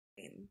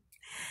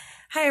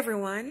Hi,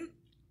 everyone.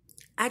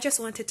 I just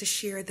wanted to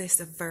share this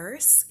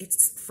verse.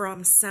 It's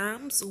from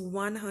Psalms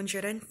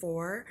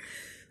 104,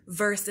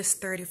 verses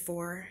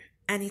 34.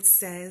 And it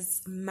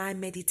says, "My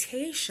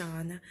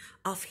meditation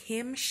of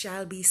him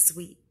shall be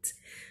sweet.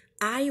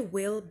 I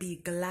will be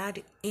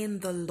glad in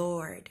the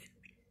Lord."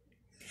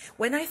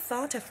 When I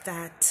thought of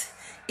that,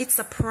 it's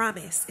a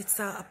promise. It's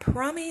a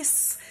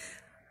promise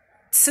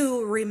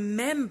to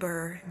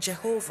remember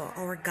Jehovah,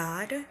 our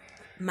God,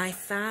 my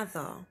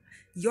Father,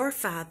 your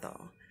Father,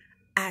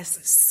 as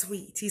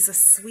sweet. He's a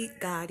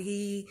sweet God.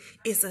 He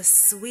is a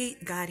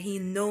sweet God. He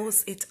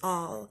knows it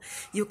all.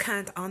 You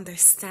can't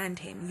understand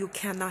him. You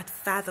cannot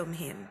fathom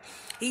him.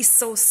 He's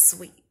so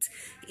sweet.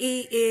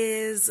 He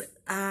is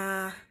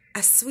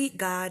a sweet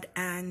God,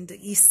 and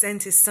he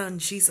sent his son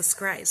Jesus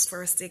Christ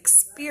for us to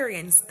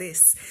experience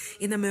this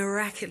in a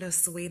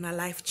miraculous way, in a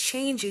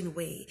life-changing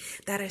way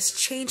that has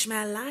changed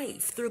my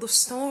life. Through the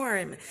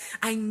storm,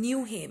 I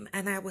knew him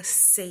and I was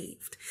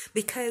saved,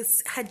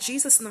 because had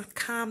Jesus not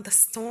calmed the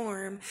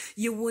storm,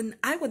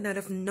 I would not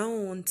have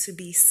known to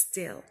be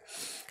still.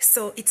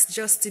 So it's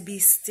just to be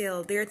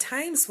still. There are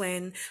times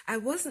when I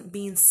wasn't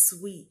being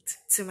sweet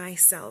to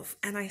myself,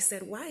 and I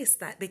said, why is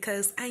that?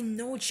 Because I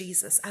know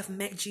Jesus. I've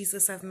met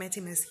Jesus. I've met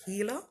him as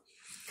healer.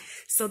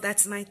 So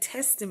that's my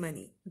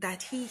testimony,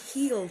 that he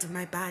healed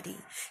my body.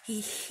 He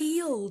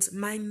healed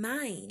my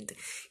mind.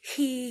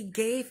 He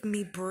gave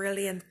me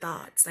brilliant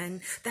thoughts.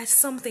 And that's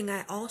something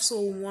I also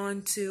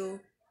want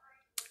to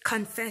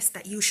confess,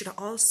 that you should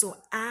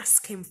also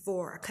ask him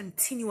for: a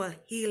continual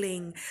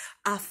healing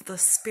of the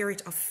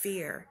spirit of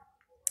fear.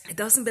 It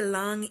doesn't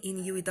belong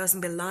in you. It doesn't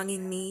belong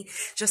in me.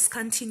 Just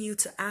continue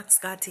to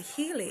ask God to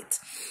heal it,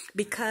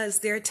 because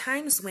there are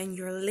times when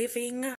you're living